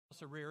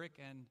Chelsea Rearick,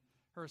 and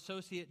her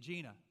associate,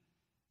 Gina.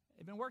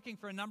 They've been working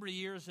for a number of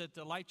years at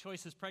the Life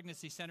Choices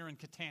Pregnancy Center in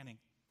Katanning.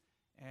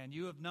 And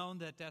you have known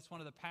that that's one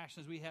of the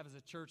passions we have as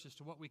a church as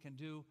to what we can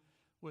do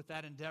with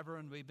that endeavor.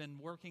 And we've been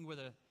working with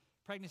a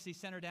pregnancy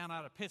center down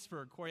out of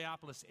Pittsburgh,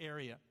 Coriopolis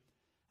area.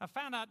 I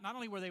found out not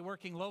only were they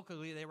working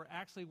locally, they were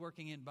actually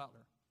working in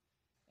Butler.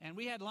 And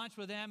we had lunch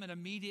with them, and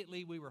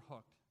immediately we were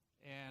hooked.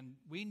 And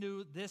we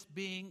knew this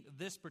being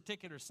this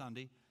particular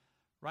Sunday,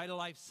 Right of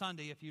Life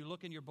Sunday, if you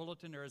look in your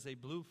bulletin, there is a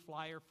blue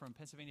flyer from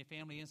Pennsylvania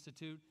Family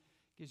Institute.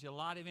 Gives you a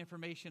lot of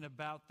information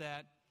about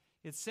that.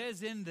 It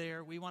says in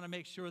there, we want to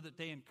make sure that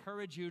they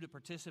encourage you to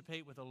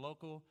participate with a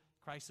local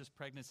crisis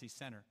pregnancy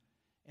center.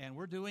 And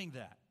we're doing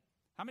that.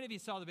 How many of you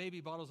saw the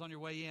baby bottles on your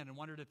way in and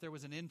wondered if there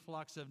was an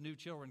influx of new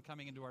children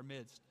coming into our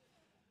midst?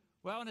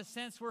 Well, in a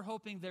sense, we're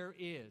hoping there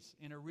is,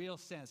 in a real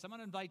sense. I'm going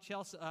to invite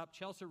Chelsea up,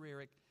 Chelsea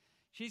Rearick.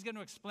 She's going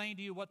to explain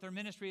to you what their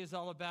ministry is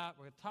all about.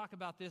 We're going to talk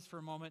about this for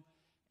a moment.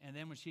 And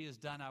then when she is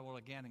done, I will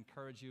again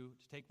encourage you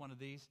to take one of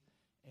these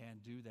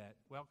and do that.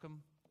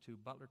 Welcome to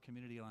Butler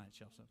Community Alliance,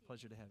 Chelsea.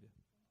 Pleasure to have you.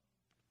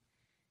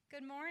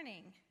 Good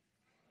morning.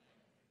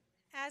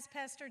 As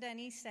Pastor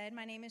Denny said,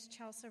 my name is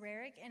Chelsea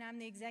Rearick, and I'm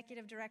the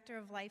Executive Director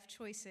of Life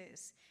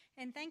Choices.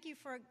 And thank you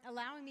for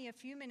allowing me a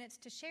few minutes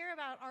to share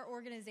about our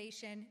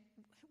organization,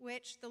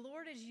 which the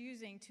Lord is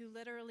using to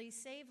literally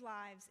save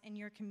lives in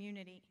your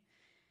community.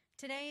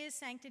 Today is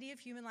Sanctity of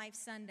Human Life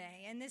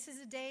Sunday, and this is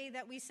a day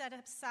that we set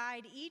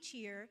aside each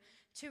year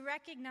to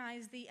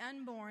recognize the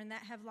unborn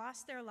that have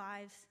lost their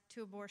lives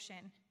to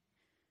abortion.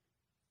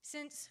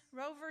 Since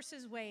Roe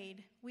versus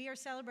Wade, we are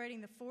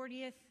celebrating the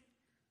 40th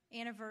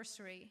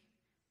anniversary.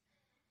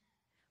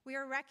 We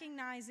are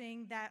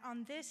recognizing that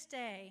on this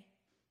day,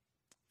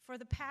 for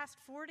the past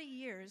 40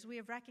 years, we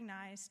have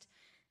recognized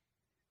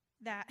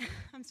that,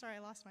 I'm sorry, I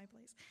lost my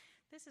place.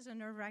 This is a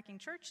nerve-wracking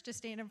church to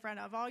stand in front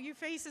of. All you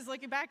faces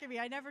looking back at me.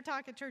 I never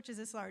talk at churches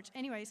this large.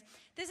 Anyways,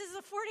 this is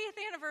the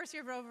 40th anniversary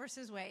of Roe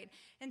versus Wade.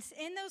 And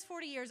in those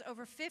 40 years,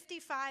 over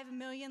 55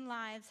 million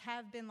lives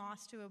have been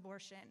lost to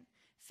abortion.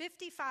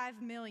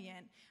 55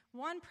 million.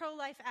 One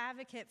pro-life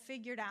advocate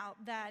figured out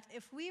that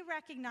if we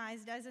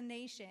recognized as a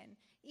nation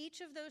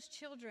each of those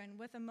children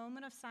with a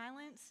moment of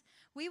silence,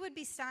 we would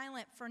be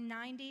silent for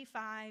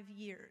 95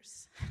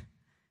 years.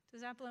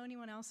 Does that blow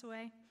anyone else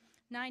away?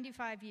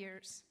 95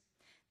 years.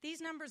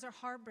 These numbers are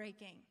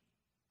heartbreaking.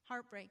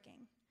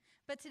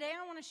 But today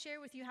I want to share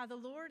with you how the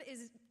Lord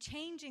is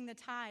changing the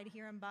tide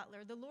here in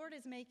Butler. The Lord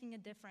is making a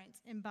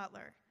difference in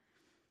Butler.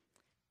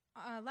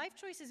 Life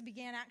Choices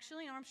began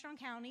actually in Armstrong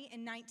County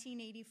in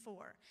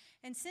 1984.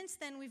 And since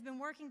then, we've been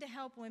working to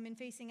help women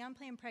facing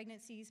unplanned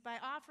pregnancies by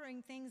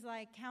offering things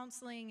like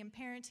counseling and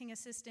parenting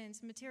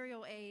assistance,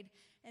 material aid,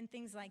 and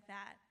things like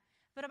that.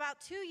 But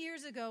about 2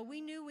 years ago, we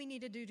knew we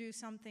needed to do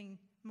something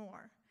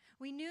more.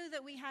 We knew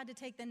that we had to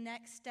take the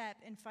next step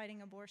in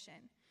fighting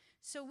abortion.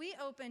 So we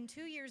opened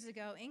 2 years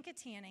ago in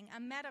Katanning a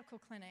medical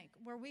clinic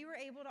where we were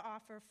able to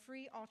offer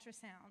free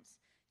ultrasounds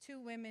to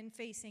women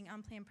facing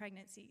unplanned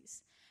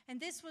pregnancies. And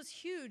this was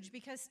huge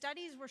because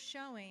studies were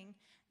showing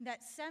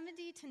that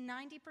 70 to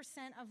 90%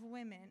 of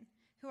women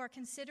who are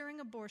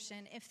considering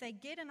abortion, if they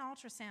get an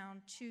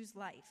ultrasound, choose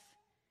life.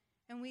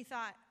 And we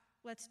thought,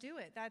 let's do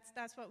it.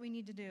 That's what we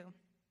need to do.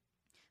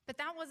 But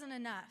that wasn't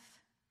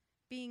enough,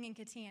 being in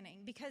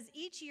Katanning, because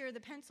each year the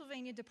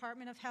Pennsylvania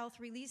Department of Health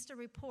released a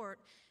report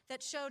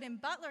that showed in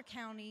Butler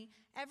County,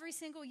 every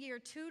single year,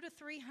 200 to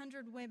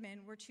 300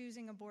 women were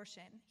choosing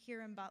abortion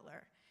here in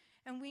Butler.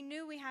 And we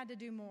knew we had to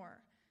do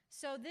more.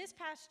 So this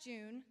past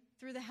June,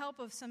 through the help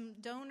of some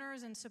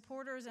donors and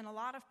supporters and a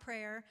lot of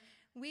prayer,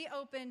 we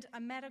opened a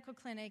medical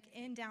clinic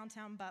in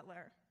downtown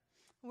Butler.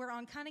 We're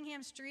on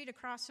Cunningham Street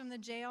across from the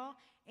jail,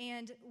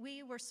 and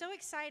we were so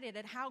excited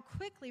at how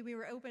quickly we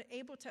were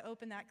able to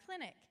open that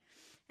clinic.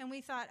 And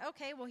we thought,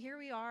 okay, well, here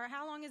we are.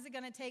 How long is it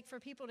going to take for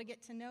people to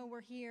get to know we're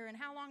here? And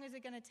how long is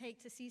it going to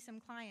take to see some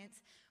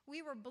clients?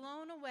 We were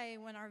blown away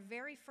when our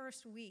very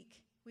first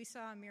week we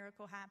saw a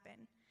miracle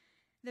happen.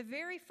 The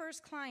very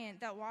first client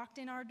that walked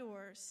in our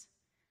doors,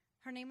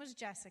 her name was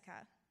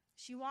Jessica.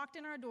 She walked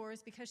in our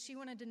doors because she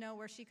wanted to know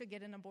where she could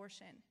get an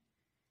abortion.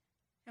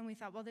 And we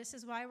thought, well, this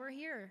is why we're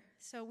here.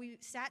 So we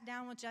sat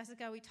down with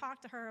Jessica. We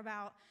talked to her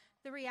about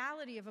the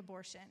reality of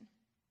abortion.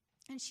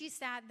 And she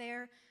sat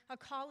there, a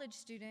college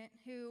student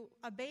who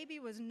a baby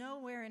was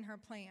nowhere in her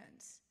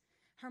plans.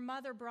 Her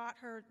mother brought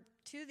her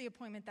to the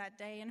appointment that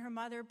day, and her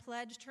mother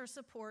pledged her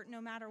support no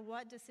matter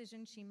what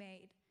decision she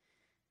made.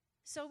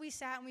 So we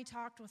sat and we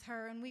talked with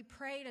her, and we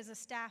prayed as a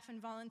staff and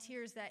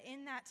volunteers that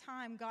in that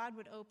time God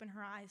would open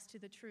her eyes to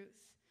the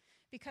truth,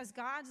 because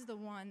God's the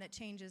one that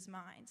changes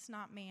minds,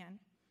 not man.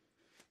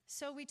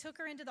 So we took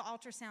her into the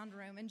ultrasound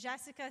room, and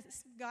Jessica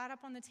got up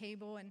on the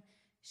table, and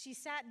she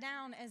sat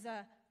down as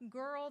a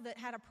girl that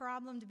had a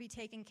problem to be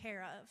taken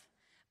care of.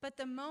 But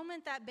the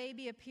moment that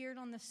baby appeared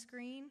on the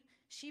screen,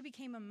 she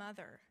became a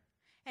mother.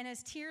 And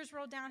as tears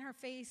rolled down her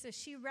face, as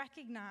she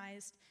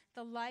recognized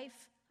the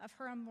life of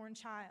her unborn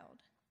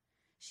child,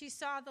 she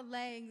saw the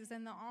legs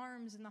and the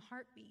arms and the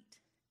heartbeat.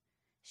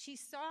 She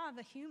saw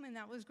the human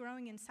that was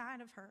growing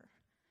inside of her.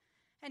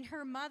 And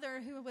her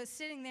mother, who was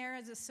sitting there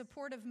as a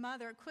supportive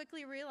mother,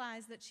 quickly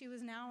realized that she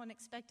was now an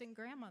expectant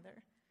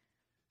grandmother.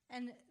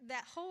 And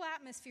that whole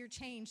atmosphere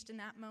changed in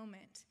that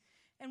moment.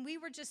 And we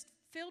were just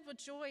filled with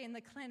joy in the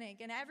clinic,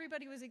 and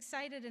everybody was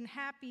excited and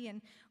happy, and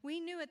we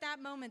knew at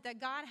that moment that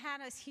God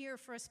had us here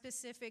for a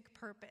specific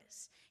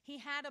purpose. He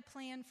had a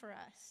plan for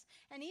us.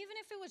 And even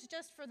if it was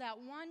just for that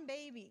one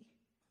baby,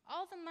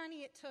 all the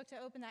money it took to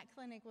open that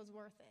clinic was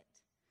worth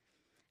it.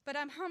 But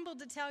I'm humbled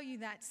to tell you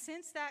that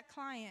since that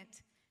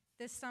client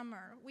this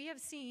summer, we have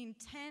seen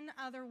 10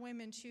 other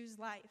women choose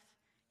life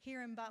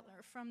here in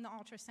Butler from the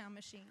ultrasound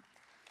machine.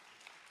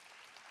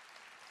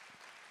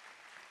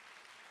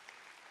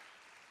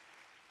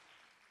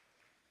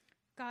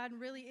 God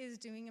really is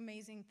doing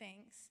amazing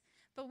things,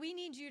 but we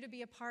need you to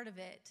be a part of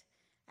it.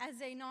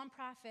 As a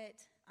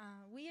nonprofit,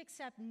 we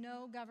accept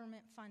no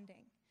government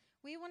funding.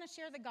 We want to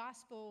share the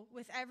gospel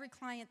with every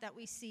client that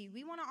we see.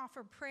 We want to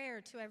offer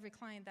prayer to every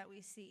client that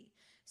we see.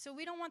 So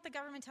we don't want the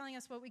government telling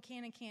us what we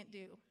can and can't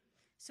do.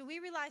 So we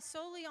rely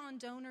solely on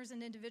donors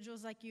and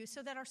individuals like you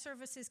so that our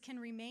services can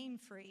remain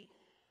free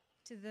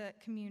to the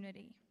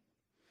community.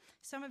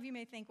 Some of you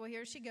may think, well,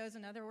 here she goes,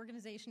 another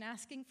organization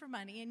asking for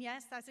money. And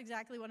yes, that's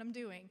exactly what I'm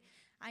doing.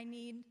 I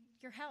need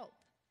your help.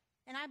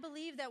 And I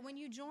believe that when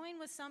you join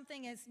with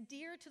something as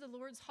dear to the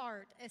Lord's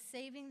heart as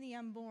saving the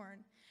unborn,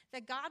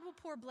 that God will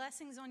pour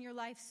blessings on your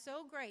life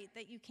so great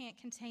that you can't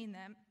contain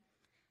them.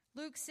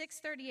 Luke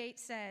 6:38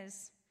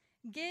 says,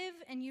 "Give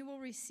and you will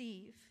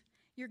receive.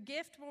 Your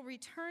gift will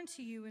return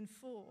to you in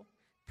full,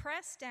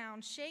 pressed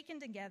down, shaken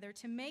together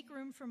to make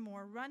room for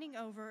more, running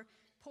over,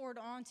 poured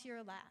onto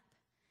your lap."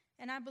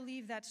 And I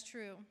believe that's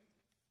true.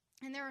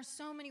 And there are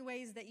so many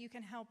ways that you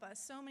can help us,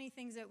 so many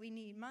things that we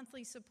need,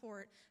 monthly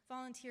support,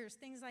 volunteers,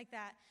 things like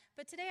that.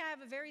 But today I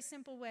have a very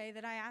simple way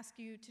that I ask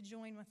you to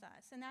join with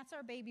us, and that's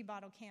our baby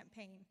bottle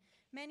campaign.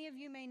 Many of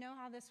you may know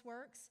how this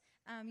works.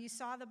 You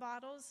saw the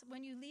bottles.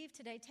 When you leave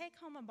today, take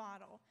home a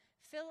bottle.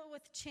 Fill it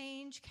with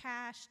change,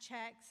 cash,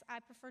 checks.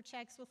 I prefer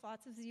checks with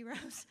lots of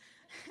zeros.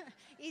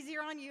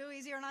 Easier on you,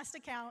 easier on us to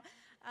count.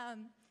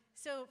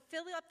 So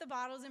fill up the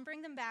bottles and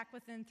bring them back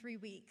within 3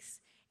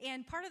 weeks.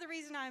 And part of the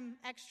reason I'm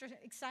extra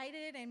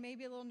excited and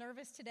maybe a little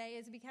nervous today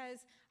is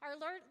because our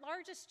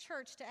largest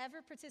church to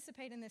ever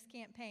participate in this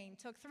campaign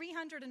took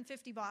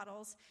 350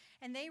 bottles,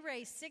 and they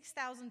raised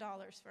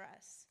 $6,000 for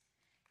us.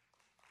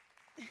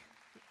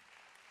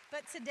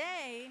 But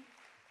today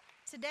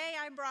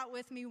I brought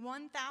with me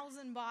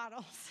 1,000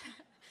 bottles.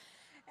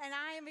 And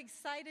I am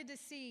excited to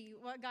see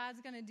what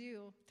God's going to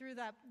do through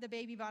the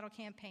baby bottle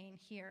campaign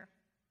here.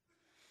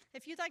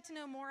 If you'd like to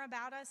know more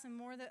about us and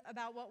more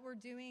about what we're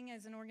doing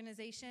as an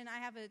organization, I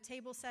have a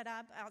table set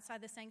up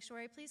outside the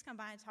sanctuary. Please come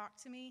by and talk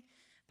to me.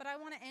 But I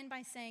want to end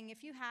by saying,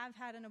 if you have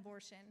had an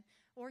abortion,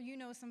 or you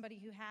know somebody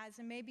who has,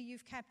 and maybe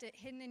you've kept it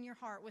hidden in your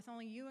heart with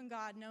only you and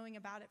God knowing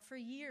about it for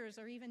years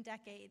or even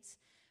decades,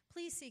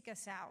 please seek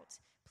us out.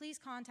 Please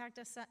contact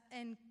us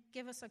and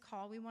give us a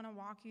call. We want to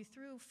walk you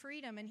through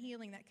freedom and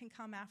healing that can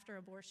come after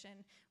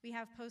abortion. We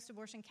have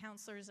post-abortion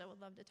counselors that would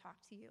love to talk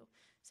to you.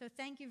 So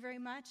thank you very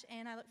much,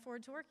 and I look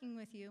forward to working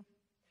with you.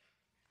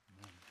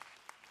 Amen.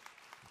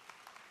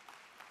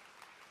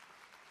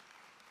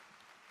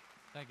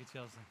 Thank you,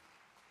 Chelsea.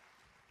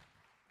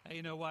 Hey,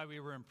 you know why we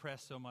were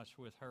impressed so much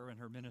with her and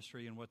her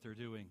ministry and what they're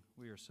doing?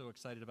 We are so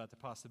excited about the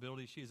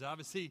possibilities. She's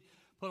obviously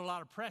put a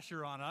lot of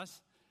pressure on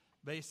us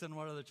based on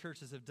what other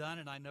churches have done,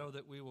 and I know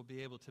that we will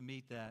be able to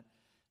meet that.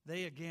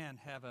 They, again,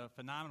 have a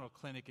phenomenal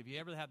clinic. If you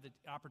ever have the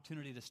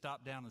opportunity to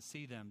stop down and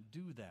see them,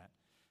 do that.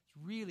 It's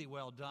really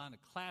well done,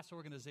 a class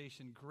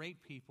organization,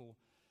 great people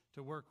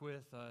to work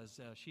with. As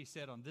she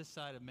said, on this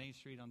side of Main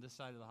Street, on this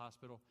side of the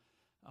hospital,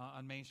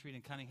 on Main Street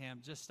in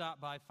Cunningham. Just stop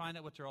by, find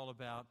out what they're all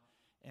about,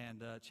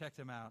 and check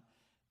them out.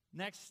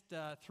 Next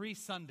 3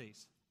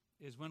 Sundays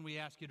is when we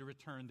ask you to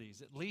return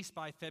these, at least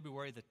by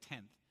February the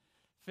 10th.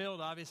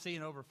 Filled, obviously,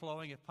 and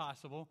overflowing if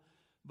possible.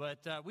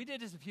 But we did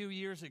this a few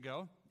years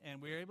ago,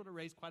 and we were able to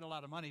raise quite a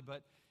lot of money.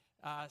 But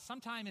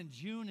sometime in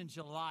June and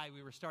July,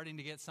 we were starting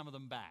to get some of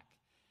them back.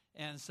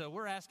 And so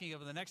we're asking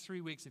over the next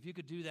 3 weeks, if you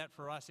could do that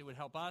for us, it would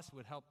help us, it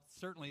would help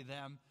certainly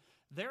them.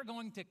 They're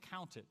going to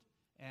count it.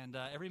 And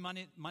every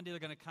Monday they're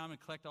going to come and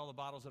collect all the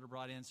bottles that are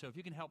brought in. So if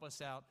you can help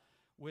us out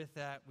with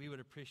that, we would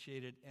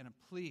appreciate it. And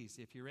please,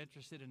 if you're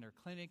interested in their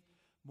clinic,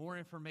 more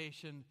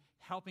information,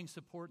 helping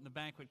support in the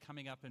banquet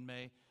coming up in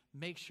May,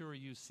 make sure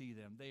you see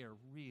them. They are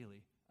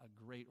really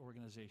a great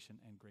organization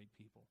and great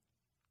people.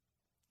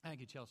 Thank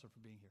you, Chelsea, for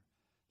being here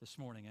this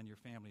morning, and your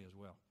family as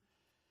well.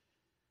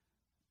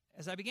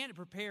 As I began to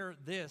prepare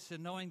this,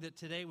 and knowing that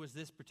today was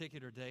this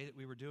particular day, that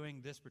we were doing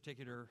this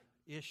particular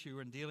issue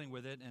and dealing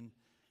with it, and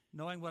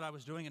knowing what I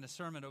was doing in a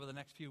sermon over the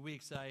next few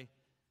weeks, I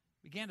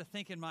began to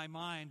think in my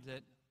mind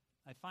that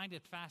I find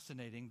it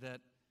fascinating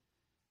that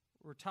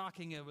we're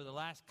talking over the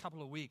last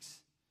couple of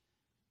weeks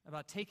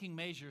about taking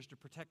measures to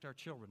protect our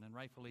children, and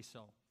rightfully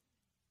so.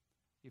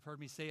 You've heard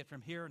me say it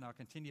from here, and I'll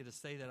continue to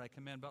say that I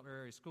commend Butler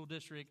Area School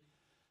District,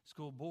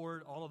 School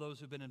Board, all of those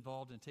who've been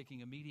involved in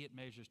taking immediate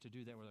measures to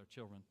do that with our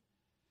children.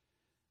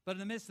 But in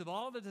the midst of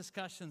all the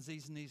discussions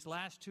in these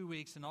last 2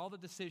 weeks and all the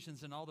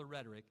decisions and all the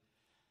rhetoric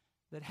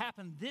that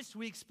happened this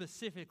week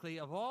specifically,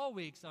 of all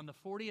weeks, on the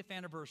 40th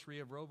anniversary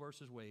of Roe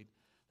versus Wade,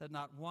 that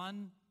not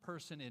one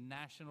person in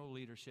national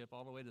leadership,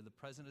 all the way to the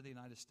President of the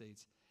United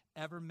States,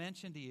 ever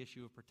mentioned the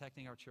issue of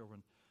protecting our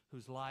children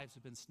whose lives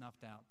have been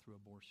snuffed out through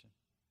abortion.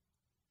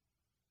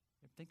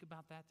 Think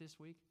about that this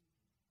week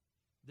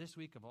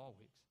of all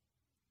weeks.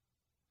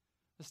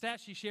 The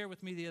stats she shared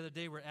with me the other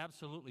day were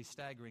absolutely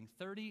staggering.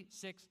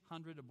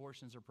 3,600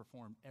 abortions are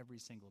performed every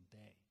single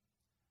day.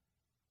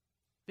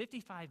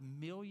 55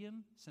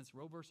 million since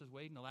Roe versus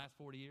Wade in the last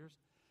 40 years.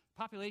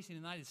 Population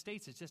in the United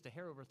States is just a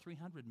hair over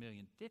 300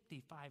 million.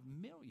 55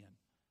 million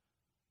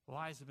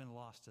lives have been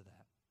lost to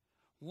that.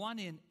 1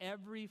 in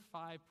every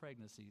 5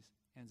 pregnancies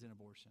ends in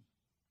abortion.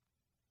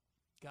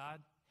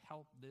 God,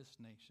 help this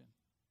nation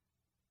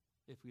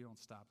if we don't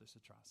stop this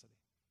atrocity.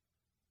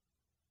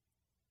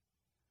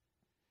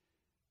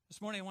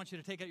 This morning I want you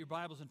to take out your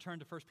Bibles and turn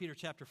to 1 Peter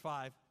chapter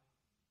 5.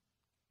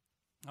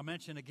 I'll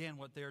mention again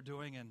what they're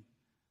doing and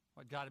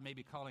what God may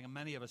be calling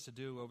many of us to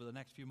do over the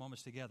next few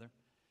moments together.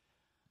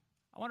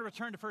 I want to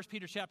return to 1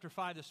 Peter chapter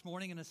 5 this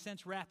morning and in a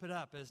sense wrap it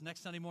up, as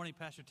next Sunday morning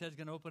Pastor Ted's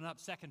going to open up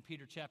 2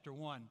 Peter chapter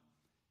 1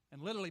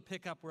 and literally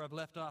pick up where I've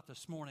left off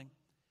this morning.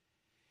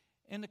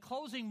 In the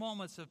closing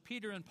moments of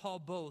Peter and Paul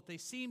both, they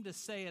seem to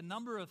say a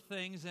number of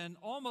things and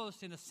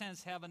almost in a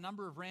sense have a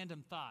number of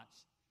random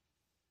thoughts.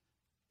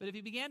 But if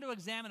you began to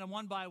examine them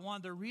one by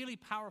one, they're really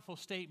powerful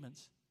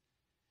statements.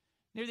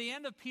 Near the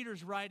end of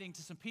Peter's writing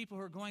to some people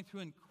who are going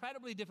through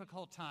incredibly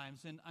difficult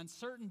times and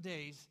uncertain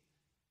days,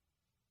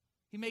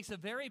 he makes a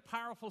very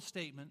powerful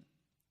statement,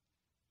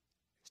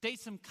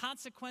 states some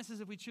consequences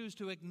if we choose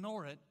to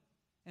ignore it,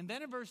 and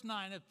then in verse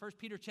 9 of 1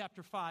 Peter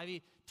chapter 5,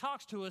 he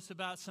talks to us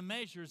about some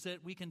measures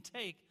that we can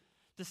take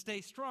to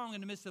stay strong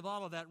in the midst of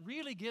all of that.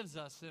 Really gives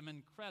us some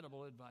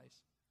incredible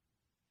advice.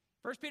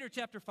 1 Peter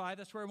chapter 5,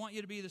 that's where I want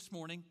you to be this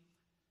morning.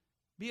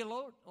 Be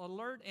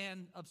alert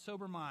and of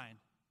sober mind.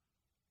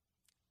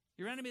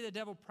 Your enemy, the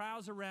devil,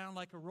 prowls around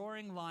like a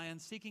roaring lion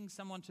seeking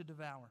someone to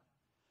devour.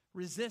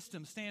 Resist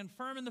him. Stand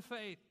firm in the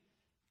faith,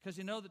 because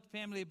you know that the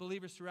family of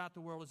believers throughout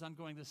the world is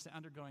undergoing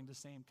the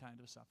same kind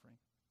of suffering.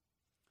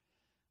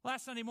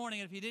 Last Sunday morning,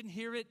 if you didn't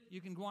hear it, you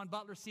can go on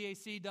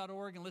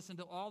butlercac.org and listen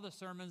to all the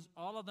sermons.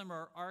 All of them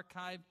are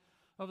archived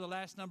over the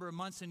last number of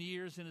months and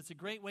years, and it's a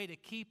great way to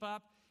keep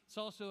up. It's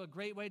also a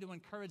great way to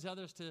encourage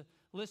others to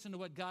listen to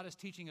what God is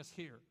teaching us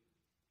here.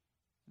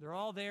 They're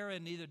all there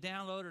in either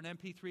download or an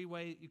MP3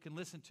 way. You can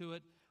listen to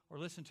it or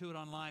listen to it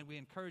online. We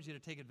encourage you to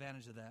take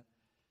advantage of that.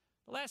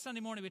 But last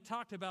Sunday morning, we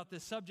talked about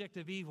this subject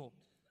of evil,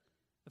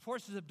 the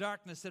forces of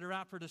darkness that are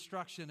out for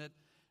destruction,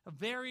 a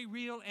very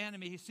real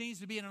enemy who seems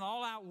to be in an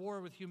all-out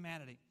war with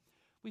humanity.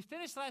 We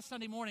finished last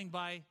Sunday morning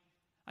by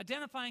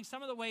identifying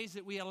some of the ways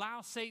that we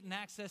allow Satan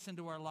access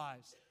into our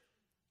lives.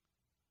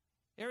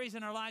 Areas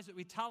in our lives that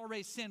we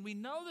tolerate sin. We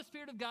know the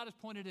Spirit of God has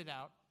pointed it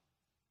out.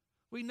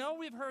 We know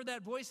we've heard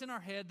that voice in our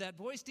head, that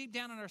voice deep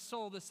down in our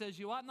soul that says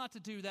you ought not to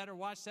do that or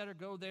watch that or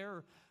go there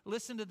or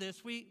listen to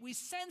this. We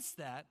sense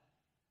that,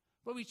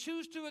 but we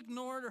choose to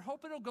ignore it or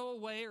hope it'll go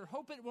away or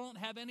hope it won't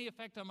have any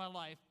effect on my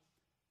life.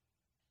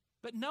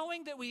 But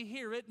knowing that we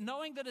hear it,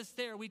 knowing that it's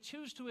there, we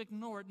choose to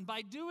ignore it. And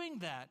by doing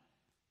that,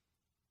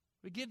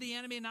 we give the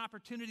enemy an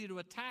opportunity to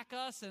attack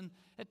us and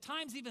at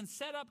times even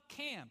set up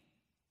camp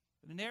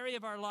in an area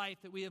of our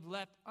life that we have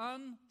left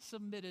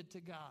unsubmitted to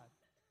God.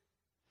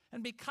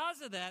 And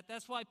because of that,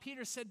 that's why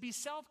Peter said, be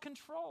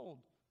self-controlled.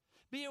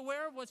 Be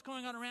aware of what's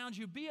going on around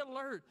you. Be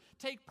alert.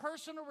 Take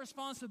personal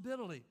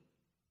responsibility.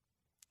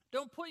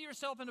 Don't put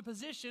yourself in a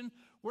position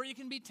where you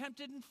can be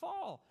tempted and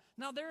fall.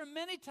 Now, there are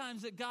many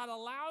times that God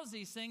allows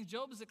these things.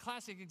 Job is a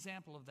classic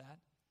example of that.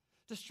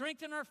 To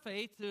strengthen our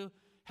faith, to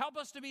help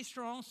us to be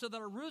strong so that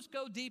our roots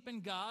go deep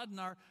in God and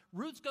our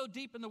roots go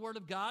deep in the Word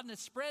of God and it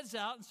spreads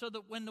out and so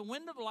that when the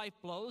wind of life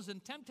blows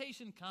and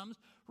temptation comes,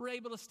 we're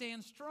able to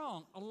stand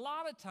strong. A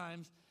lot of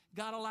times,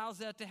 God allows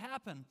that to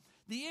happen.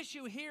 The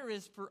issue here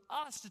is for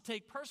us to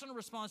take personal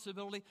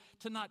responsibility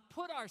to not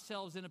put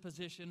ourselves in a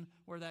position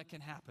where that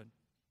can happen.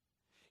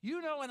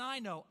 You know and I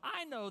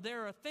know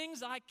there are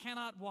things I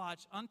cannot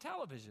watch on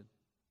television.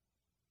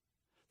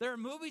 There are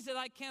movies that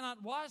I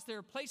cannot watch. There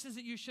are places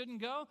that you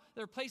shouldn't go.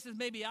 There are places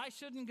maybe I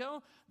shouldn't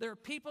go. There are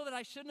people that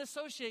I shouldn't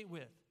associate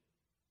with.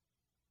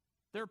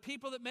 There are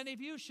people that many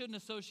of you shouldn't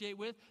associate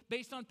with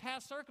based on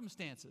past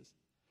circumstances.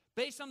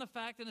 Based on the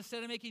fact that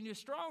instead of making you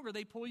stronger,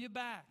 they pull you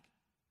back.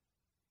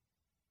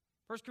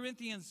 1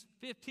 Corinthians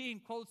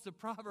 15 quotes the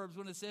Proverbs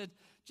when it said,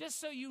 just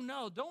so you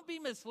know, don't be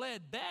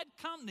misled. Bad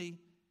company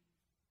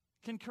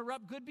can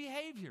corrupt good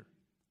behavior.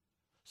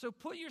 So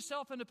put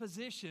yourself in a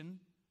position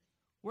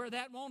where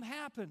that won't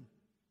happen.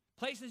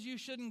 Places you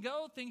shouldn't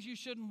go, things you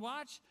shouldn't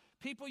watch,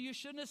 people you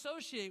shouldn't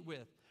associate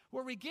with.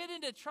 Where we get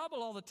into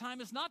trouble all the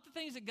time is not the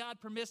things that God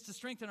permits to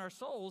strengthen our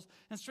souls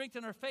and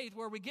strengthen our faith.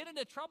 Where we get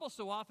into trouble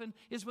so often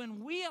is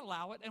when we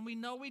allow it and we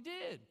know we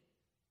did.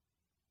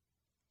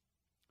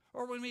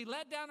 Or when we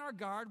let down our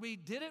guard, we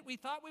did it, we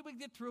thought we would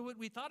get through it,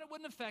 we thought it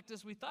wouldn't affect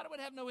us, we thought it would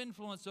have no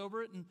influence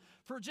over it, and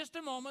for just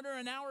a moment or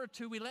an hour or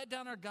two, we let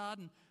down our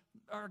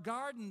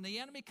guard, and the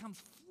enemy comes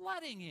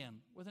flooding in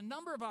with a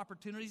number of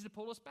opportunities to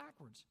pull us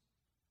backwards.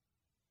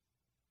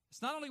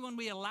 It's not only when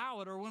we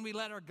allow it or when we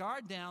let our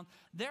guard down.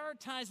 There are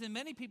times in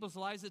many people's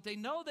lives that they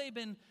know they've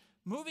been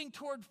moving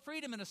toward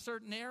freedom in a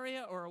certain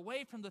area or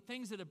away from the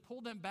things that have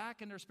pulled them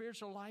back in their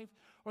spiritual life,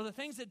 or the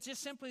things that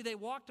just simply they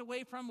walked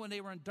away from when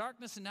they were in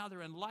darkness and now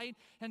they're in light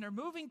and they're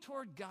moving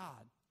toward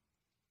God.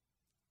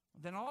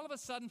 Then all of a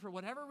sudden, for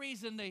whatever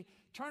reason, they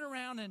turn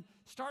around and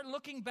start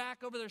looking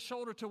back over their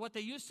shoulder to what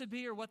they used to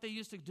be or what they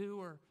used to do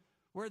or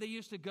where they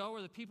used to go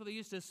or the people they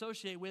used to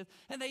associate with,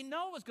 and they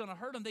know it was going to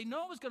hurt them. They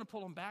know it was going to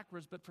pull them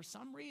backwards, but for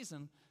some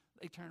reason,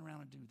 they turn around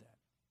and do that.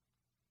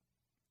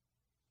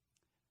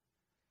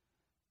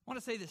 I want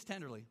to say this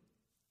tenderly,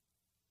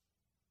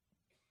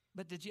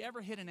 but did you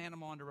ever hit an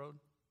animal on the road?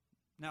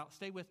 Now,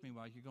 stay with me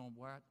while you're going,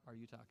 what are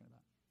you talking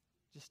about?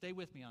 Just stay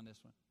with me on this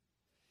one.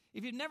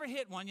 If you've never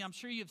hit one, I'm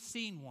sure you've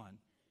seen one.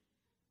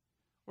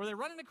 Where they're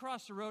running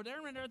across the road,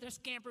 they're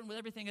scampering with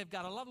everything they've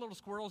got. I love little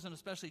squirrels and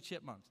especially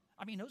chipmunks.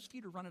 I mean, those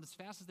feet are running as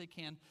fast as they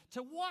can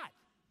to what?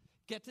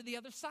 Get to the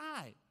other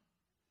side.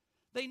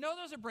 They know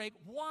there's a break.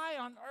 Why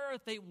on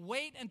earth they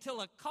wait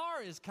until a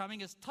car is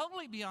coming is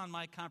totally beyond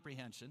my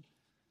comprehension.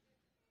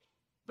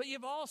 But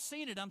you've all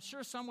seen it, I'm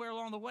sure, somewhere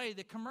along the way.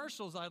 The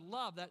commercials, I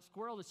love that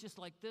squirrel that's just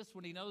like this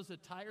when he knows the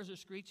tires are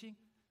screeching.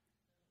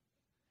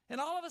 And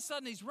all of a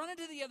sudden, he's running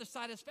to the other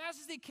side as fast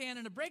as he can,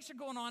 and the brakes are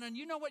going on, and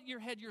you know what in your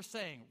head you're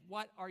saying.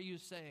 What are you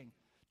saying?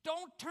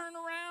 Don't turn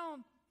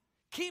around.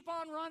 Keep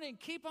on running.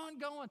 Keep on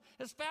going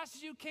as fast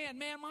as you can.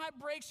 Man, my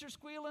brakes are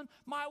squealing.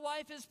 My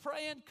wife is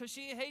praying because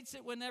she hates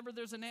it whenever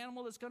there's an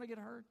animal that's going to get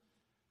hurt.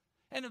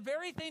 And the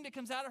very thing that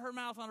comes out of her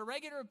mouth on a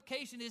regular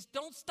occasion is,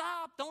 don't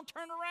stop. Don't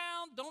turn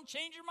around. Don't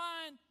change your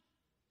mind.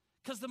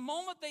 Because the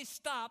moment they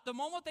stop, the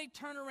moment they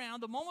turn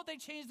around, the moment they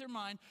change their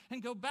mind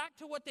and go back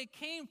to what they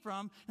came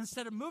from,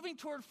 instead of moving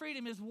toward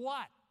freedom, is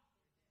what?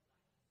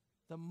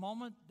 The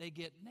moment they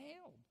get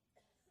nailed.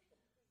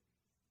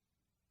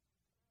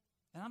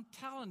 And I'm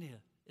telling you,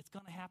 it's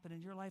going to happen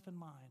in your life and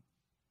mine.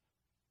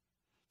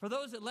 For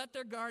those that let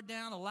their guard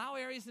down, allow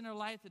areas in their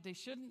life that they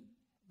shouldn't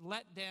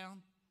let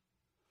down,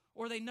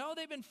 or they know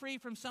they've been free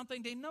from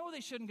something. They know they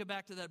shouldn't go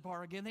back to that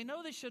bar again. They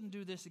know they shouldn't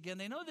do this again.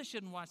 They know they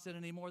shouldn't watch that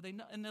anymore. They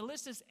know, and the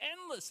list is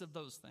endless of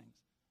those things.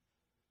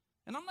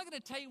 And I'm not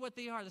going to tell you what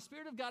they are. The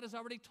Spirit of God has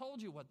already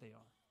told you what they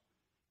are.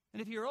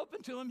 And if you're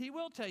open to Him, He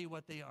will tell you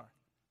what they are.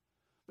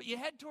 But you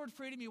head toward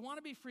freedom. You want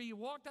to be free. You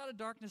walked out of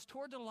darkness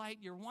toward the light.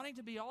 You're wanting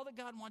to be all that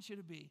God wants you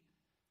to be.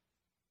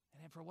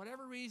 And then for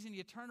whatever reason,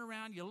 you turn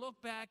around, you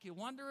look back, you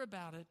wonder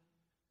about it.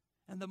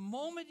 And the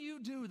moment you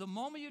do, the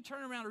moment you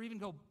turn around or even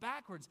go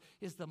backwards,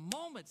 is the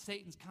moment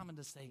Satan's coming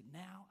to say,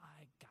 now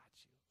I got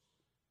you.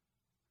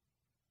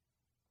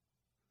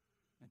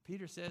 And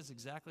Peter says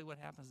exactly what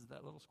happens to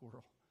that little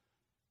squirrel.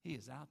 He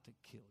is out to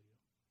kill you.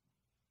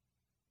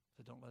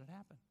 So don't let it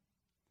happen.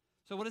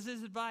 So what is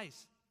his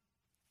advice?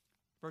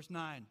 Verse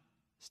 9,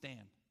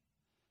 stand.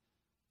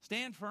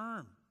 Stand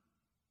firm.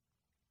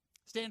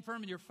 Stand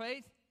firm in your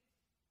faith.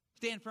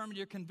 Stand firm in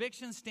your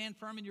convictions. Stand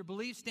firm in your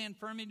beliefs. Stand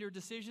firm in your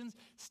decisions.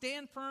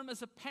 Stand firm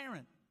as a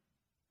parent.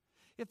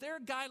 If there are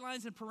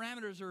guidelines and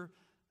parameters or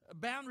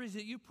boundaries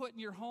that you put in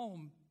your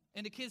home,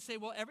 and the kids say,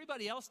 well,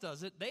 everybody else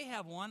does it. They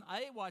have one.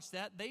 I watch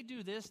that. They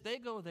do this. They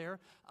go there.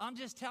 I'm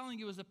just telling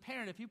you as a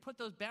parent, if you put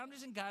those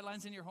boundaries and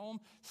guidelines in your home,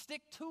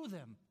 stick to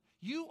them.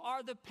 You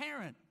are the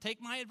parent.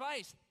 Take my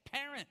advice.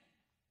 Parent.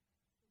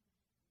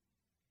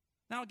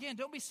 Now, again,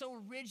 don't be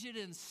so rigid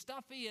and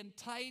stuffy and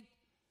tight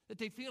that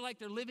they feel like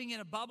they're living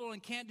in a bubble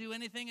and can't do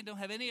anything and don't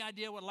have any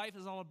idea what life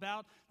is all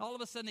about. All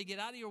of a sudden, they get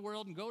out of your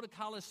world and go to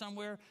college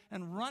somewhere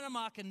and run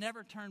amok and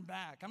never turn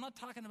back. I'm not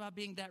talking about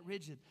being that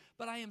rigid,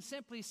 but I am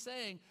simply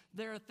saying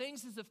there are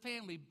things as a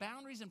family,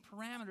 boundaries and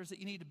parameters that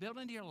you need to build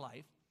into your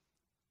life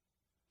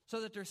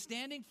so that they're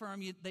standing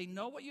firm. They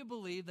know what you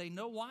believe. They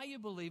know why you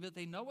believe it.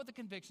 They know what the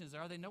convictions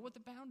are. They know what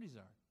the boundaries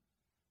are.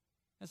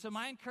 And so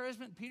my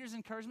encouragement, Peter's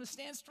encouragement,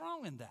 stand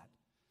strong in that.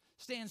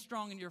 Stand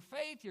strong in your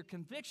faith, your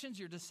convictions,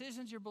 your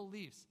decisions, your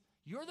beliefs.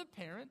 You're the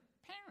parent.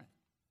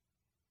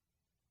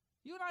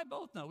 You and I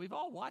both know. We've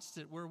all watched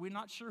it where we're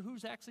not sure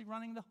who's actually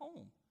running the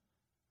home.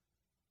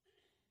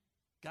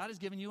 God has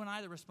given you and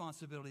I the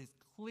responsibility. He's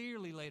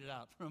clearly laid it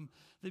out from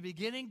the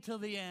beginning till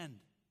the end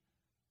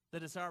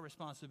that it's our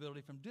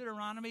responsibility. From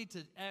Deuteronomy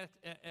to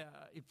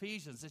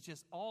Ephesians, it's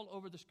just all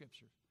over the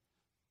Scriptures.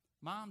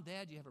 Mom,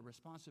 Dad, you have a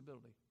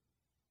responsibility.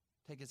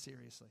 Take it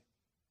seriously.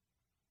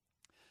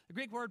 The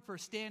Greek word for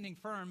standing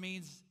firm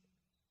means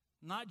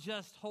not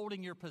just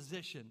holding your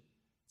position.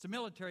 It's a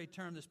military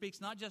term that speaks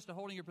not just to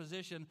holding your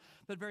position,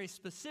 but very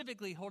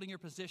specifically holding your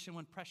position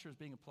when pressure is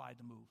being applied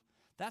to move.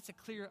 That's a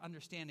clear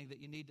understanding that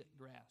you need to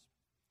grasp.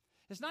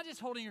 It's not just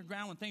holding your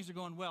ground when things are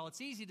going well. It's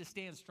easy to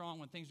stand strong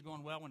when things are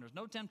going well, when there's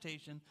no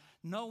temptation,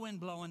 no wind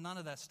blowing, none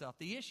of that stuff.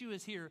 The issue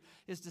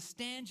is to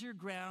stand your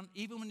ground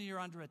even when you're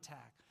under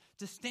attack.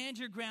 To stand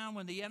your ground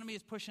when the enemy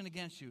is pushing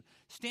against you.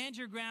 Stand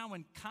your ground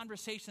when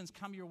conversations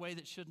come your way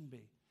that shouldn't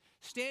be.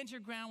 Stand your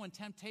ground when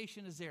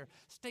temptation is there.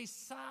 Stay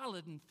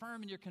solid and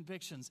firm in your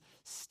convictions.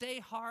 Stay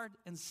hard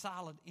and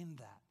solid in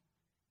that.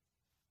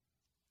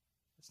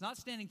 It's not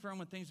standing firm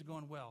when things are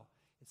going well.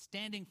 It's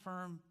standing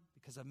firm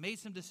because I've made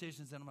some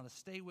decisions that I'm going to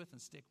stay with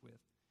and stick with,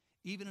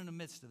 even in the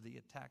midst of the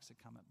attacks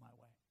that come at my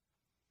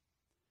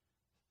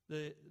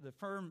way.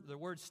 The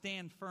word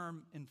stand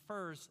firm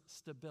infers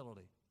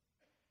stability.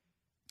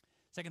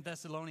 2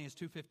 Thessalonians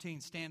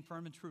 2:15, stand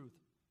firm in truth.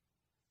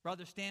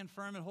 Brothers, stand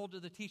firm and hold to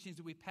the teachings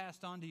that we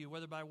passed on to you,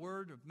 whether by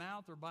word or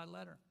mouth or by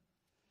letter.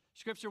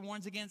 Scripture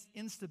warns against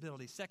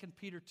instability. 2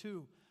 Peter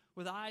 2,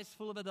 with eyes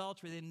full of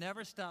adultery, they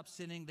never stop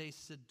sinning. They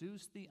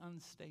seduce the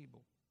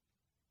unstable.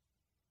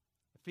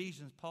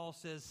 Ephesians, Paul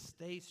says,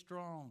 stay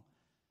strong.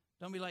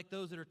 Don't be like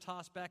those that are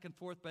tossed back and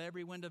forth by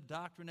every wind of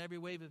doctrine, every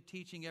wave of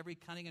teaching, every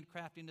cunning and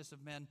craftiness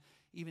of men,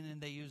 even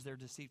when they use their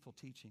deceitful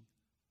teaching.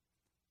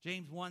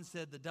 James 1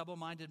 said, the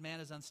double-minded man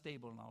is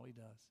unstable in all he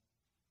does.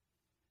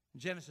 In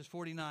Genesis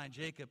 49,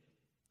 Jacob,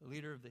 the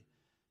leader of the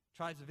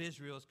tribes of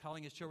Israel, is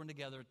calling his children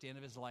together at the end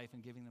of his life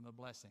and giving them a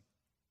blessing.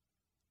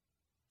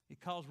 He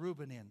calls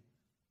Reuben in.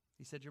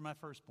 He said, you're my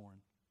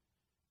firstborn.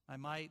 My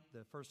might,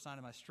 the first sign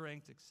of my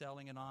strength,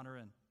 excelling in honor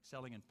and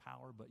excelling in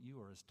power, but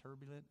you are as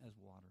turbulent as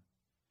water.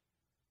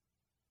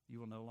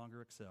 You will no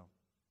longer excel.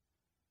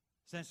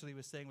 Essentially, he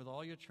was saying with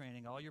all your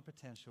training, all your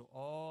potential,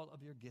 all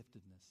of your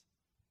giftedness,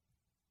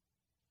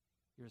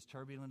 you're as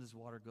turbulent as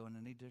water going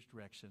in any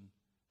direction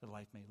that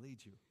life may lead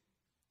you.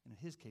 And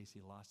in his case,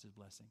 he lost his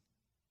blessing.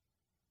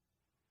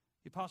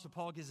 The Apostle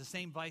Paul gives the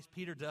same advice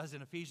Peter does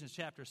in Ephesians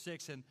chapter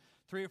 6. And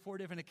 3 or 4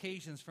 different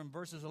occasions from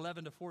verses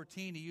 11 to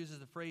 14, he uses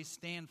the phrase,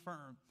 stand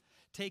firm.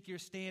 Take your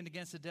stand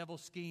against the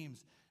devil's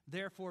schemes.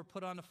 Therefore,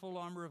 put on the full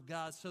armor of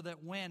God so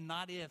that when,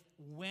 not if,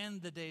 when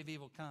the day of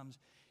evil comes,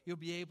 you'll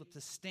be able to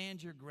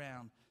stand your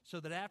ground so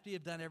that after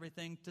you've done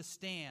everything, to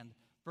stand.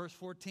 Verse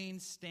 14,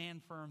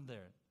 stand firm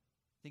there.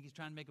 Think he's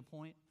trying to make a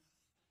point?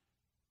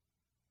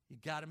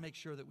 You've got to make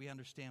sure that we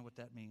understand what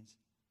that means.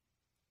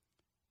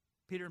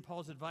 Peter and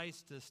Paul's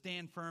advice to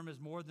stand firm is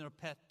more than a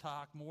pep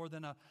talk, more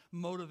than a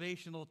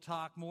motivational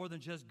talk, more than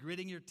just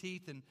gritting your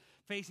teeth and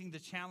facing the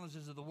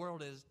challenges of the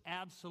world. It is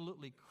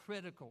absolutely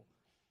critical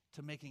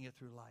to making it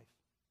through life.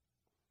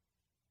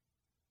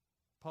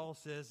 Paul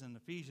says in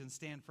Ephesians,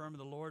 stand firm in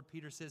the Lord.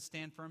 Peter says,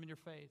 stand firm in your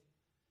faith.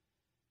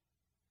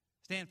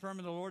 Stand firm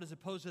in the Lord as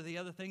opposed to the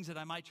other things that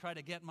I might try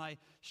to get my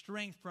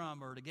strength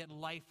from or to get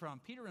life from.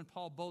 Peter and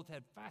Paul both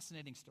had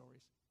fascinating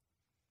stories.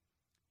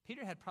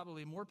 Peter had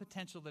probably more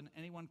potential than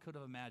anyone could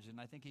have imagined,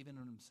 I think even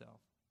in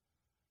himself.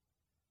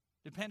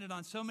 Depended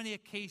on so many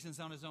occasions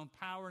on his own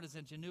power and his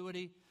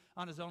ingenuity,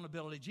 on his own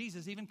ability.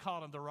 Jesus even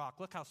called him the rock.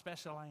 Look how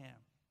special I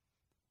am.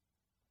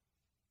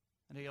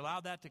 And he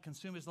allowed that to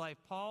consume his life.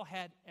 Paul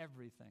had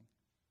everything.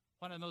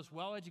 One of the most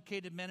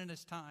well-educated men in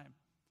his time.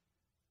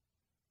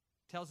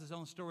 Tells his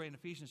own story in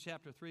Ephesians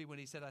chapter 3 when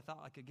he said, I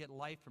thought I could get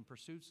life from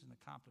pursuits and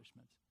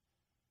accomplishments.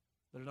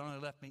 But it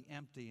only left me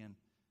empty, and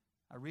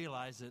I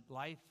realized that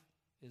life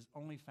is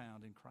only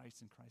found in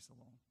Christ and Christ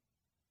alone.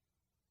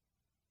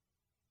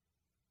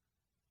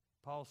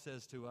 Paul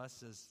says to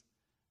us, as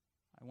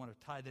I want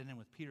to tie that in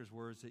with Peter's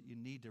words, that you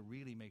need to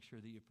really make sure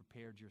that you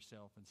prepared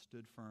yourself and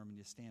stood firm and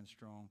you stand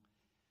strong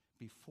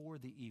before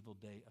the evil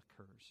day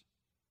occurs.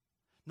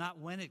 Not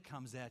when it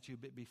comes at you,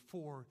 but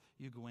before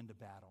you go into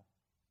battle.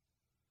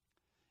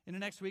 In the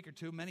next week or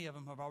two, many of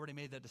them have already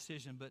made that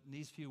decision, but in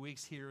these few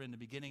weeks here in the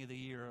beginning of the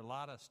year, a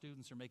lot of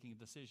students are making a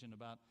decision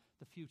about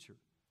the future,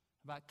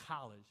 about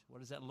college. What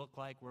does that look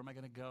like? Where am I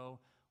going to go?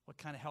 What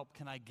kind of help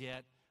can I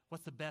get?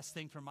 What's the best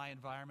thing for my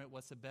environment?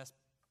 What's the best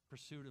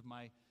pursuit of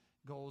my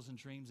goals and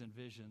dreams and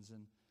visions?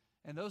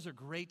 And those are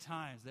great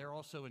times. They're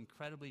also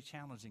incredibly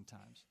challenging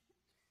times.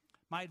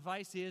 My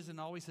advice is,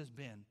 and always has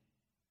been,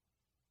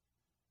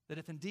 that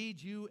if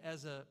indeed you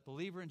as a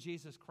believer in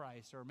Jesus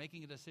Christ are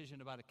making a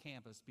decision about a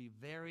campus, be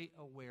very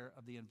aware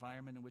of the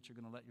environment in which you're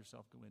going to let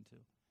yourself go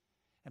into.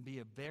 And be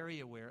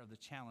very aware of the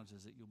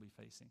challenges that you'll be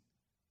facing.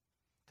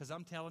 Because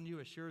I'm telling you,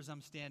 as sure as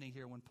I'm standing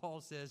here, when Paul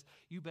says,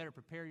 you better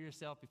prepare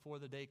yourself before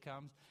the day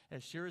comes,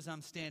 as sure as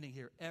I'm standing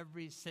here,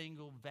 every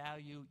single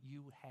value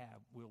you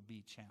have will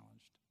be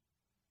challenged.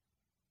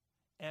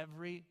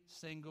 Every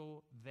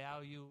single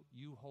value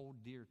you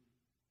hold dear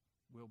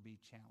will be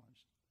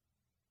challenged.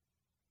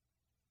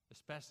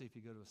 Especially if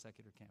you go to a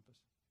secular campus.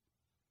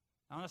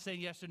 I'm not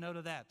saying yes or no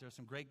to that. There are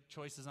some great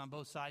choices on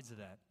both sides of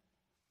that.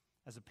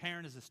 As a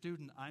parent, as a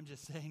student, I'm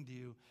just saying to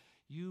you,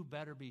 you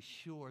better be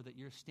sure that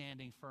you're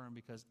standing firm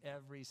because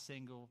every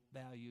single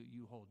value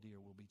you hold dear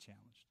will be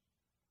challenged.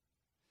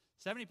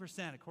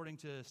 70%, according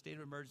to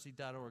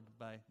stateofemergency.org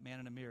by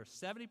Man in a Mirror,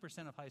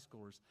 70% of high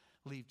schoolers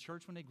leave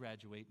church when they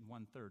graduate and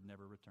 1/3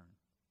 never return.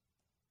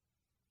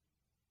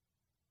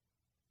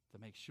 To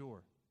make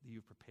sure that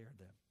you've prepared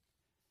them.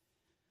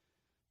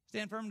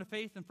 Stand firm in the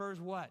faith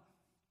infers what?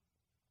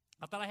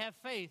 Not that I have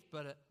faith,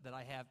 but that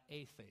I have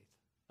a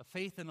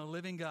faith in a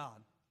living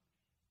God.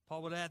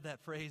 Paul would add that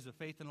phrase, a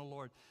faith in the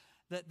Lord.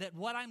 That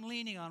what I'm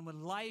leaning on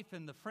when life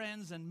and the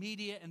friends and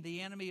media and the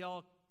enemy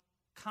all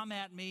come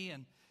at me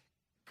and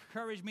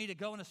encourage me to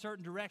go in a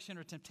certain direction,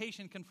 or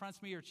temptation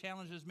confronts me or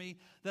challenges me,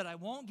 that I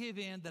won't give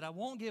in, that I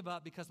won't give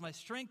up, because my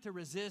strength to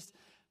resist,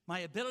 my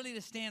ability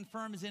to stand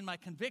firm is in my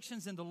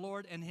convictions in the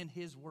Lord and in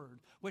His Word,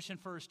 which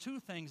infers two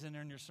things in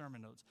your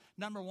sermon notes.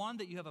 Number one,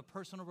 that you have a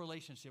personal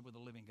relationship with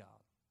the living God.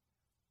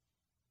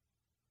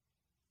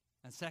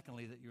 And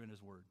secondly, that you're in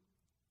His Word.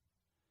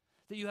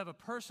 That you have a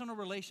personal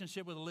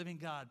relationship with the living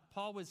God.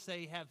 Paul would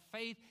say, have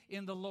faith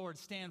in the Lord.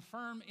 Stand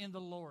firm in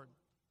the Lord.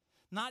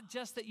 Not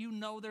just that you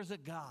know there's a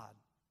God.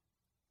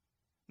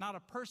 Not a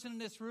person in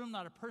this room,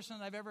 not a person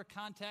that I've ever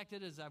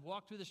contacted as I've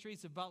walked through the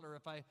streets of Butler.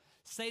 If I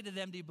say to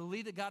them, do you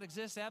believe that God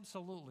exists?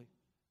 Absolutely.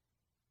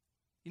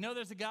 You know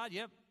there's a God?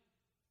 Yep.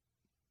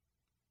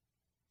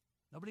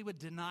 Nobody would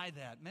deny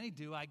that. Many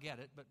do, I get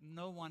it, but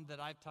no one that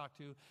I've talked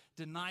to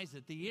denies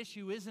it. The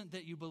issue isn't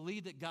that you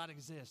believe that God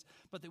exists,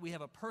 but that we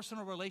have a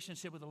personal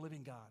relationship with the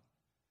living God.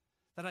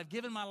 That I've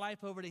given my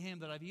life over to Him,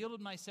 that I've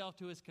yielded myself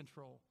to His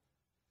control,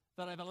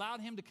 that I've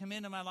allowed Him to come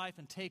into my life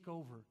and take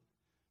over.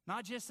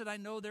 Not just that I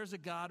know there's a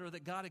God or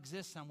that God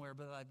exists somewhere,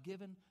 but that I've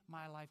given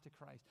my life to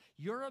Christ.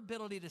 Your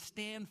ability to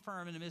stand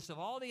firm in the midst of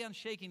all the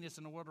unshakiness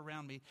in the world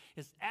around me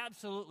is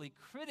absolutely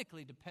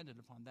critically dependent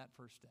upon that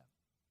first step.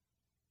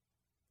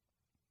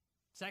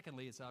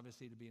 Secondly, it's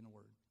obviously to be in the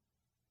Word.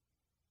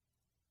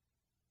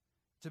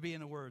 To be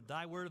in the Word.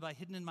 Thy word have I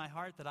hidden in my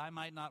heart that I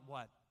might not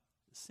what?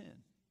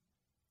 Sin.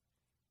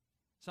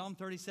 Psalm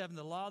 37,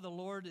 the law of the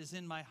Lord is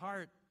in my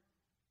heart.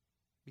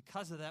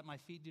 Because of that, my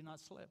feet do not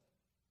slip.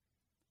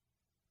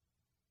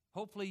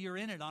 Hopefully you're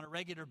in it on a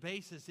regular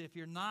basis. If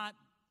you're not,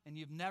 and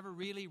you've never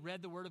really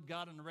read the Word of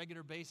God on a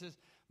regular basis,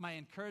 my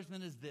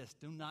encouragement is this: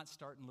 do not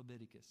start in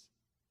Leviticus.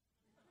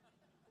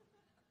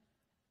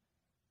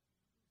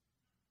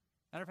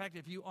 Matter of fact,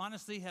 if you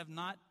honestly have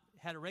not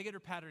had a regular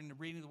pattern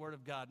of reading the Word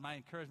of God, my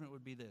encouragement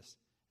would be this: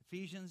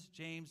 Ephesians,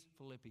 James,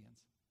 Philippians.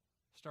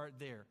 Start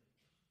there.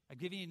 I've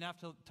given you enough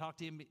to talk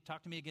to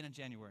me again in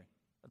January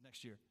of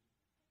next year.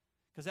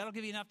 Because that'll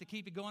give you enough to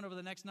keep you going over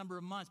the next number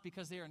of months,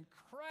 because they are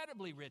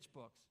incredibly rich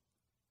books.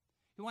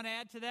 You want to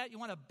add to that? You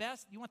want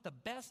the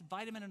best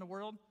vitamin in the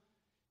world?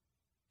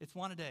 It's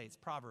one a day. It's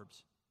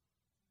Proverbs.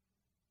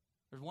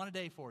 There's one a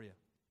day for you.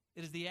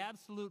 It is the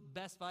absolute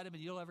best vitamin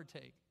you'll ever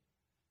take,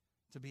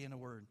 to be in the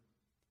Word.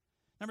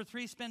 Number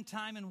 3, spend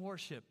time in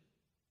worship.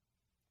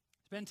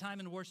 Spend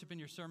time in worship in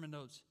your sermon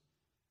notes.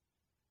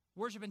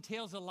 Worship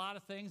entails a lot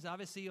of things.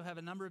 Obviously, you'll have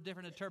a number of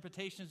different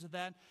interpretations of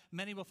that.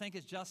 Many will think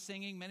it's just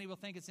singing. Many will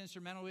think it's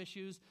instrumental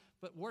issues.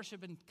 But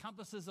worship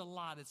encompasses a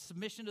lot. It's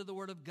submission to the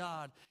Word of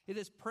God. It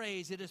is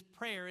praise. It is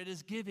prayer. It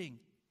is giving.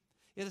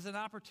 It is an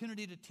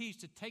opportunity to teach,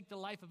 to take the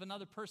life of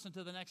another person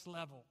to the next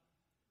level.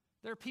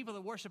 There are people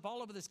that worship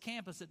all over this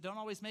campus that don't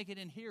always make it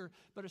in here,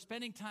 but are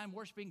spending time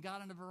worshiping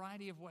God in a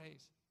variety of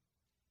ways.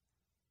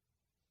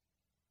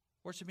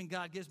 Worshiping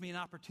God gives me an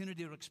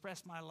opportunity to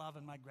express my love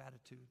and my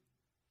gratitude.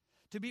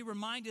 To be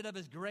reminded of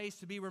His grace,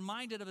 to be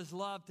reminded of His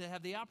love, to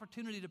have the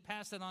opportunity to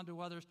pass that on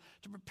to others,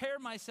 to prepare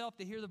myself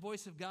to hear the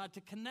voice of God,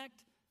 to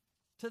connect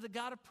to the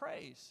God of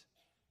praise.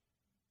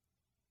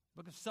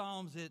 Book of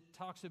Psalms, it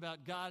talks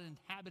about God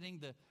inhabiting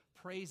the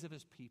praise of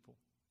His people.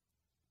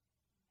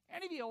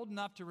 Any of you old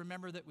enough to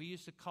remember that we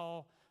used to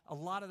call a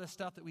lot of the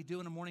stuff that we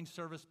do in a morning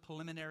service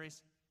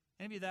preliminaries?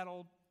 Any of you that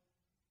old?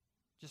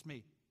 Just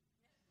me.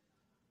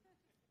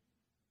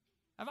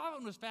 I've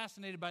often was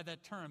fascinated by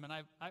that term, and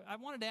I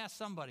wanted to ask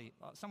somebody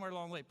somewhere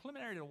along the way,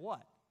 preliminary to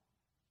what?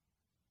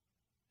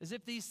 As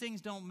if these things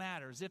don't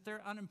matter, as if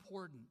they're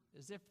unimportant,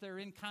 as if they're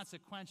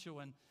inconsequential.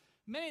 And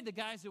many of the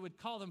guys that would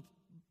call them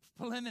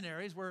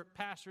preliminaries were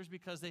pastors,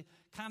 because they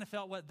kind of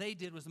felt what they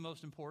did was the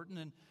most important.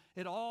 And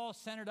it all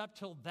centered up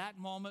till that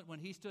moment when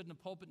he stood in the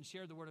pulpit and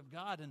shared the Word of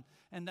God.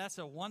 And that's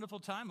a wonderful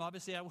time.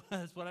 Obviously,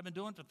 that's what I've been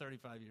doing for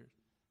 35 years.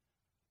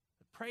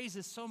 Praise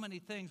is so many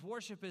things.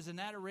 Worship is an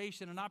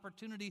adoration, an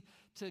opportunity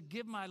to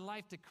give my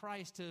life to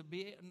Christ,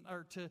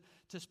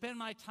 to spend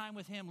my time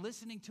with Him,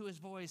 listening to His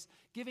voice,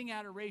 giving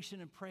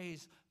adoration and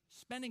praise,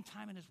 spending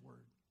time in His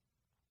Word.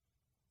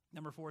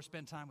 Number 4,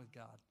 spend time with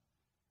God.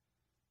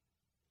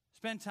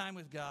 Spend time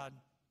with God.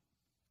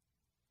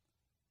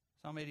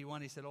 Psalm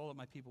 81, he said, "Oh, that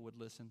my people would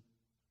listen.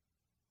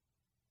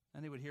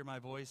 And they would hear my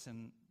voice,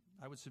 and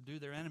I would subdue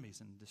their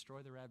enemies and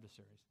destroy their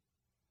adversaries."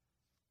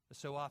 But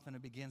so often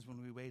it begins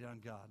when we wait on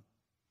God.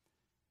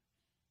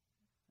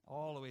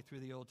 All the way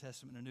through the Old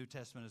Testament and the New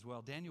Testament as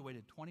well. Daniel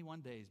waited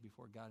 21 days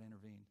before God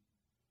intervened.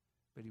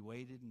 But he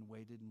waited and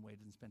waited and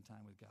waited and spent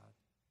time with God.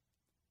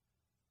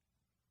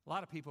 A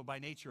lot of people by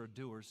nature are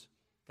doers.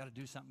 Got to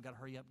do something, got to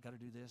hurry up, got to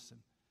do this.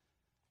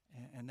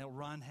 And they'll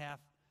run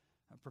half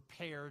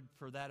prepared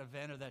for that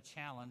event or that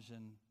challenge.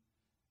 And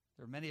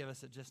there are many of us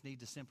that just need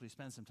to simply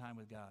spend some time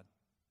with God.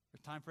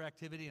 There's time for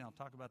activity, and I'll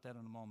talk about that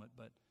in a moment.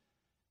 But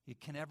you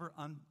can never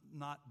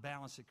not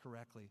balance it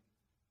correctly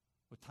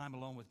with time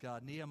alone with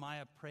God.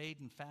 Nehemiah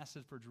prayed and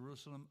fasted for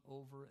Jerusalem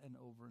over and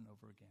over and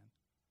over again.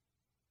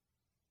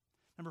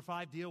 Number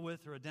 5, deal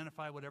with or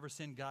identify whatever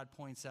sin God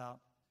points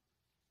out.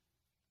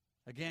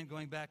 Again,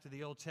 going back to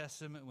the Old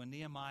Testament when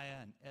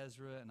Nehemiah and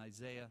Ezra and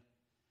Isaiah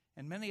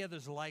and many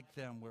others like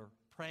them were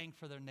praying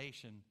for their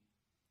nation,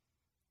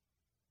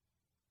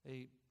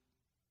 they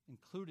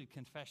included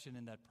confession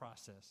in that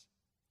process.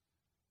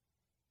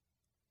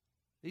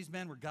 These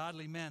men were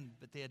godly men,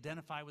 but they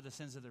identify with the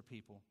sins of their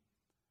people.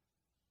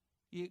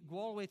 You go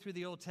all the way through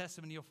the Old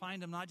Testament, you'll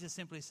find them not just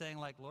simply saying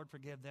like, Lord,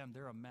 forgive them,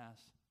 they're a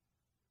mess.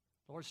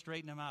 Lord,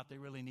 straighten them out, they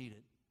really need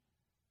it.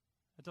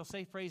 But they'll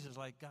say phrases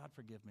like, God,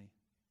 forgive me.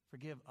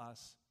 Forgive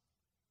us.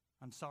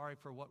 I'm sorry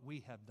for what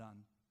we have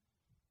done.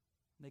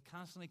 And they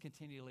constantly,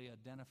 continually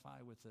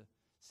identify with the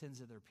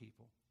sins of their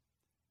people.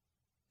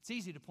 It's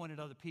easy to point at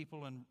other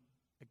people and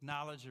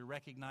acknowledge or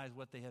recognize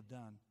what they have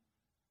done.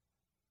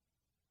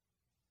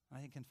 I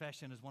think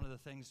confession is one of the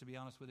things, to be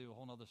honest with you, a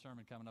whole other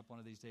sermon coming up one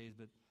of these days,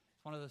 but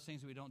it's one of those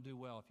things that we don't do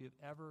well. If you've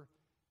ever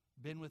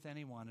been with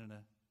anyone in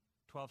a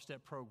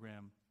 12-step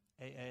program,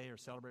 AA or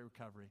Celebrate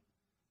Recovery,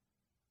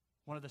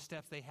 one of the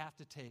steps they have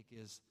to take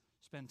is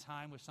spend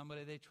time with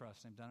somebody they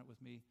trust. They've done it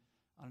with me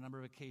on a number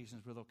of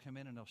occasions where they'll come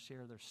in and they'll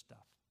share their stuff.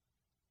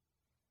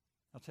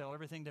 They'll tell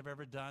everything they've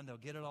ever done. They'll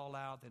get it all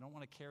out. They don't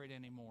want to carry it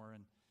anymore.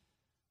 And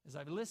as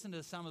I've listened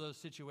to some of those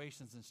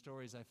situations and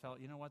stories, I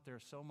felt, you know what, they're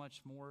so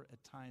much more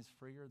at times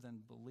freer than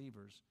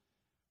believers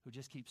who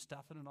just keep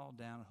stuffing it all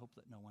down and hope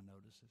that no one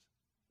notices.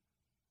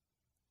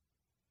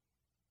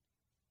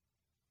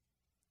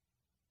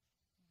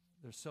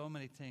 There's so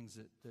many things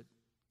that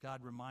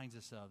God reminds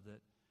us of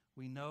that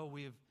we know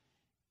we have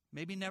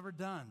maybe never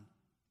done,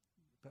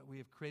 but we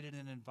have created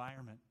an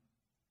environment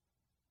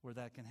where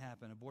that can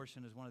happen.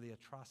 Abortion is one of the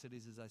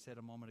atrocities, as I said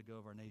a moment ago,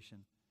 of our nation.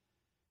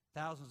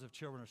 Thousands of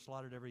children are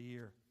slaughtered every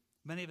year.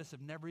 Many of us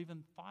have never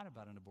even thought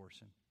about an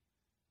abortion.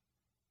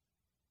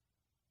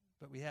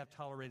 But we have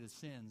tolerated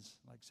sins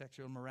like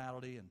sexual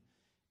immorality and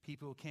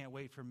people who can't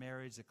wait for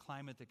marriage, the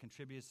climate that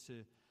contributes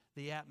to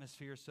the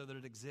atmosphere so that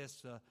it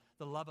exists,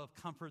 the love of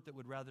comfort that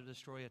would rather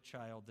destroy a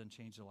child than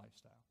change the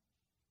lifestyle.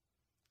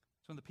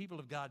 So when the people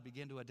of God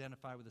begin to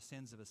identify with the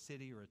sins of a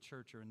city or a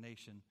church or a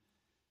nation,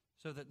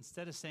 so that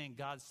instead of saying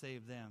God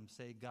save them,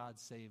 say God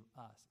save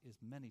us, is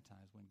many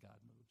times when God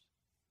moves.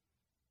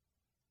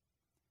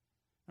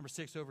 Number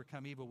 6,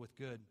 overcome evil with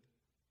good.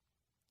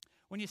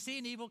 When you see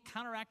an evil,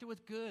 counteract it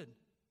with good.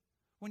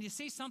 When you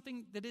see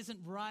something that isn't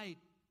right,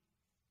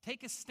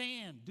 take a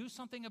stand, do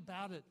something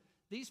about it.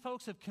 These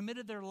folks have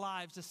committed their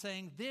lives to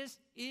saying this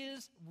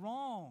is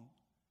wrong.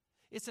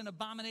 It's an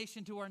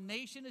abomination to our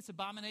nation. It's an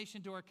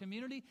abomination to our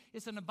community.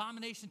 It's an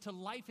abomination to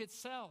life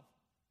itself.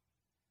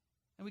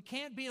 And we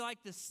can't be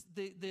like this,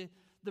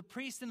 the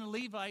priest and the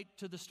Levite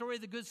to the story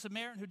of the Good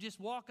Samaritan who just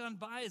walk on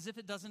by as if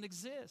it doesn't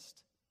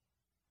exist.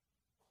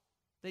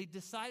 They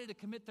decided to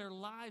commit their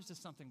lives to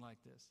something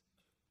like this.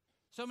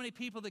 So many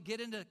people that get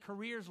into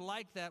careers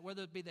like that,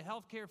 whether it be the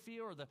healthcare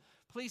field or the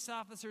police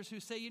officers who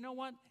say, you know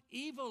what,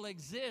 evil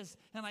exists,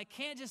 and I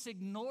can't just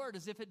ignore it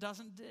as if it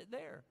doesn't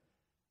there.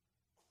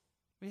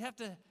 We have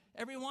to,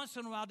 every once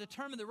in a while,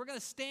 determine that we're going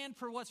to stand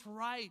for what's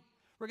right.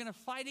 We're going to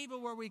fight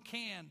evil where we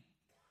can.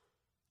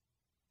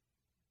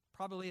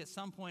 Probably at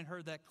some point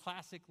heard that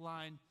classic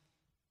line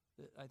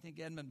that I think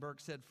Edmund Burke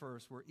said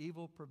first, where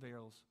evil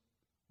prevails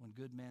when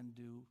good men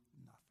do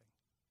nothing.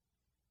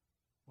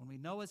 When we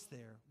know it's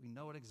there, we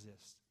know it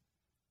exists,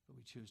 but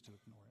we choose to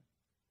ignore it.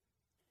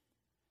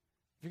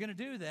 If you're going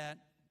to do that,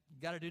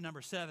 you've got to do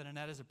number 7, and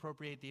that is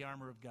appropriate the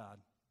armor of God.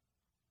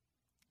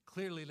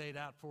 Clearly laid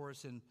out for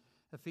us in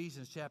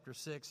Ephesians chapter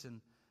 6.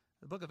 And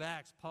the book of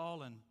Acts,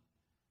 Paul and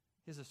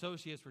his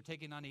associates were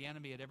taking on the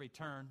enemy at every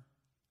turn.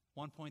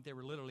 One point they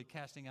were literally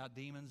casting out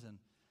demons, and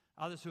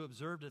others who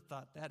observed it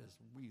thought, that is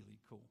really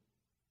cool.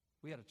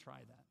 We ought to try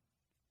that.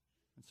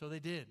 And so they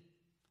did.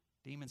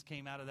 Demons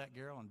came out of that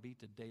girl and beat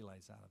the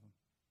daylights out of him.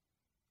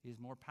 He's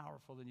more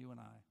powerful than you and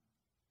I.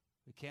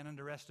 We can't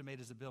underestimate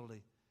his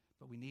ability,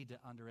 but we need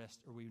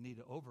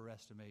to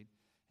overestimate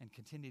and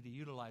continue to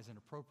utilize and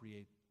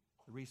appropriate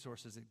the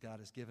resources that God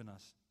has given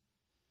us.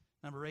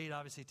 Number 8,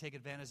 obviously take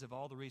advantage of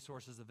all the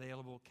resources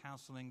available,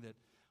 counseling that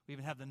we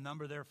even have the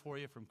number there for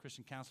you from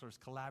Christian Counselors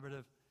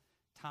Collaborative.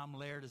 Tom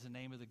Laird is the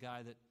name of the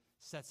guy that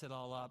sets it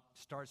all up.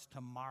 Starts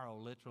tomorrow,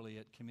 literally,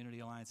 at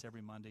Community Alliance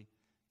every Monday.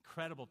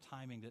 Incredible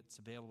timing that's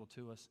available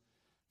to us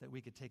that we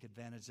could take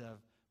advantage of.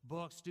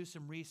 Books, do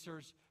some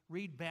research,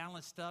 read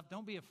balanced stuff.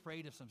 Don't be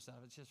afraid of some stuff.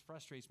 It just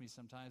frustrates me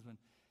sometimes when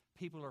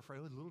people are afraid,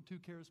 oh, it's a little too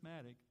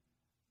charismatic.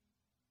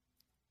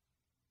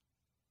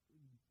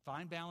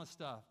 Find balanced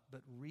stuff,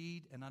 but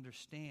read and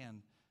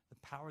understand the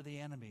power of the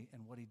enemy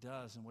and what he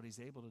does and what he's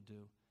able to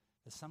do.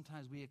 That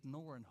sometimes we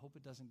ignore and hope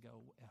it doesn't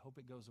go, hope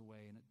it goes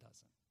away, and it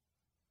doesn't.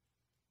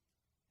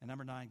 And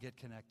number 9, get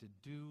connected.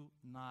 Do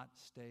not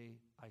stay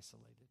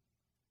isolated.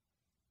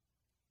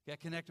 Get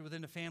connected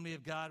within the family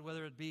of God,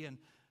 whether it be in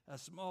a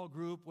small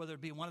group, whether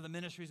it be one of the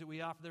ministries that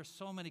we offer. There's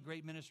so many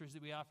great ministries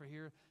that we offer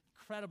here.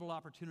 Incredible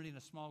opportunity in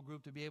a small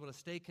group to be able to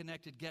stay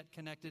connected, get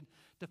connected,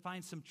 to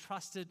find some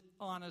trusted,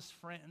 honest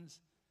friends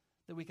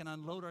that we can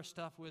unload our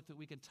stuff with, that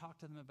we can talk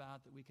to them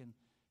about, that we can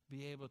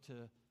be able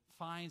to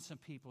find some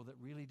people that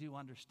really do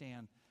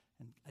understand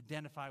and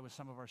identify with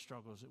some of our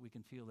struggles, that we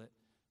can feel that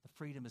the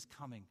freedom is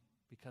coming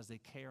because they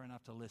care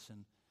enough to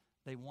listen.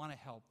 They want to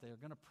help. They're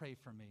going to pray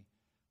for me.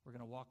 We're going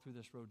to walk through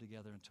this road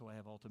together until I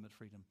have ultimate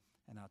freedom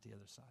and out the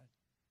other side.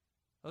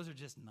 Those are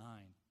just 9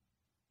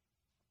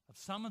 of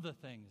some of the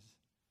things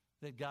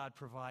that God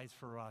provides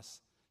for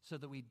us so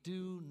that we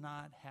do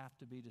not have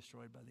to be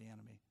destroyed by the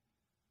enemy.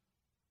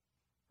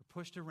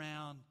 We're pushed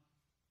around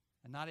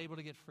and not able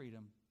to get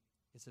freedom.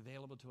 It's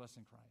available to us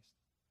in Christ.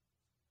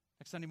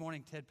 Next Sunday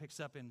morning, Ted picks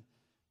up in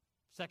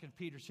 2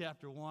 Peter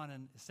chapter 1,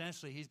 and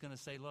essentially he's going to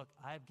say, look,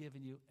 I've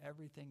given you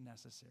everything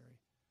necessary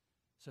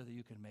so that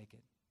you can make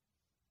it.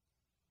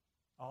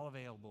 All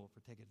available for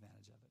take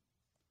advantage of it.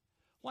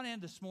 I want to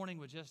end this morning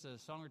with just a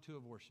song or two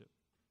of worship.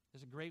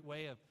 It's a great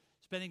way of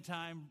spending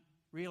time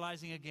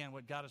realizing again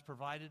what God has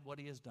provided, what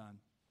he has done,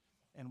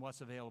 and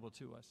what's available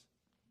to us.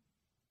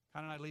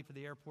 Connie and I leave for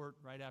the airport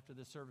right after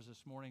this service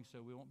this morning,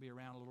 so we won't be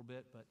around a little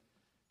bit, but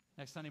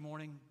next Sunday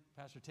morning,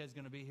 Pastor Ted's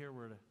going to be here.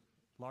 We're at a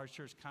large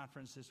church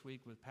conference this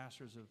week with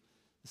pastors of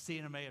the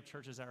CNMA of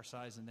churches our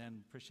size, and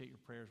then appreciate your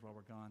prayers while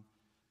we're gone.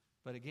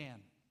 But again,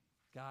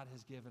 God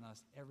has given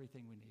us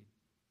everything we need.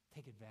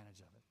 Take advantage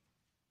of it.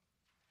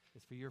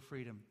 It's for your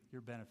freedom,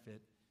 your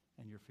benefit,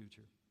 and your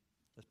future.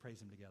 Let's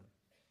praise him together.